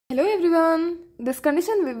Hello everyone, this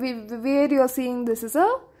condition where you are seeing this is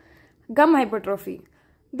a gum hypertrophy.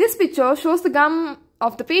 This picture shows the gum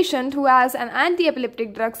of the patient who has an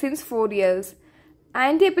anti-epileptic drug since 4 years.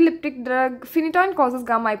 Anti-epileptic drug phenytoin causes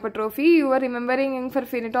gum hypertrophy. You are remembering for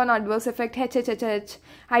phenytoin adverse effect HHHH,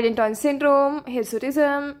 Hydantoin syndrome,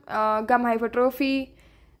 hirsutism, gum hypertrophy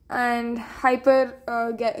and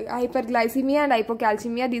hyperglycemia and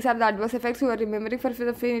hypocalcemia. These are the adverse effects you are remembering for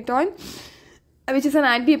the phenytoin, which is an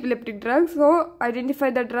anti-epileptic drug. So identify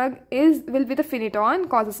the drug will be the phenytoin,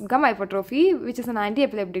 causes gum hypertrophy, which is an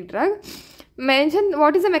anti-epileptic drug. Mention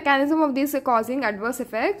what is the mechanism of this causing adverse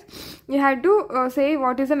effect. You have to say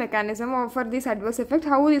what is the mechanism for this adverse effect,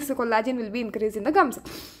 how this collagen will be increased in the gums,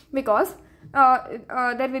 because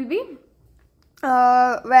there will be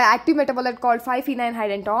active metabolite called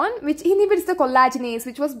 5-phenylhydantoin, which inhibits the collagenase,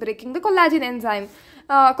 which was breaking the collagen enzyme.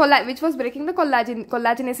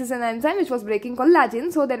 Collagenase is an enzyme which was breaking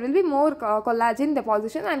collagen, so there will be more collagen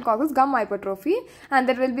deposition and causes gum hypertrophy, and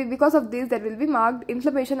there will be, because of this, there will be marked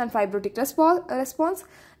inflammation and fibrotic response.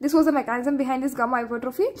 This was the mechanism behind this gum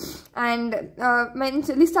hypertrophy. And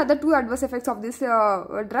list other two adverse effects of this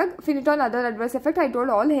drug. Phenytoin other adverse effect I told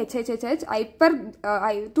all, HHHH,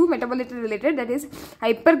 two metabolically related, that is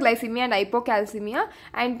hyperglycemia and hypocalcemia,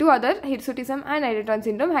 and two other, hirsutism and Hydantoin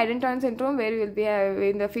syndrome. Hydantoin syndrome where you will be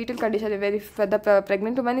in the fetal condition, where if the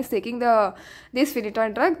pregnant woman is taking this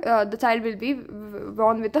phenytoin drug, the child will be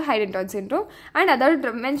born with the Hydantoin syndrome. And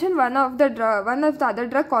mention one of the other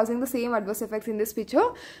drug causing the same adverse effects in this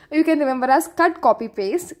picture. You can remember as cut, copy,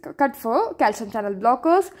 paste. Cut for calcium channel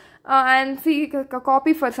blockers, and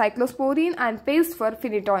copy for cyclosporine, and paste for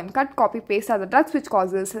phenytoin. Cut, copy, paste are the drugs which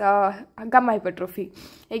causes gum hypertrophy.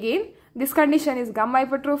 Again, this condition is gum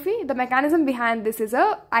hypertrophy. The mechanism behind this is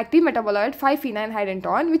a active metabolite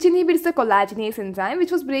 5-phenylhydantoin, which inhibits the collagenase enzyme,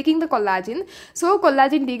 which was breaking the collagen. So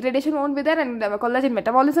collagen degradation won't be there, and collagen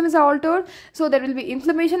metabolism is altered. So there will be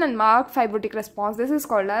inflammation and marked fibrotic response. This is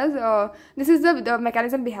called as this is the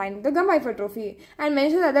mechanism behind the gum hypertrophy. And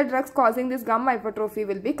mention other drugs causing this gum hypertrophy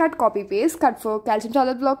will be cut, copy, paste. Cut for calcium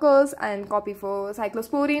channel blockers and copy for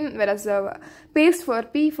cyclosporine, whereas paste for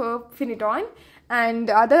P for phenytoin. And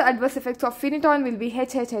other adverse effects of phenytoin will be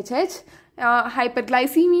HHHH,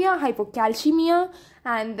 hyperglycemia, hypocalcemia,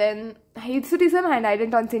 and then hirsutism and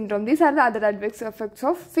Hydantoin syndrome. These are the other adverse effects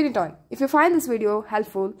of phenytoin. If you find this video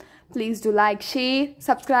helpful, please do like, share,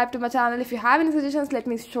 subscribe to my channel. If you have any suggestions, let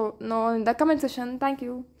me know in the comment section. Thank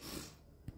you.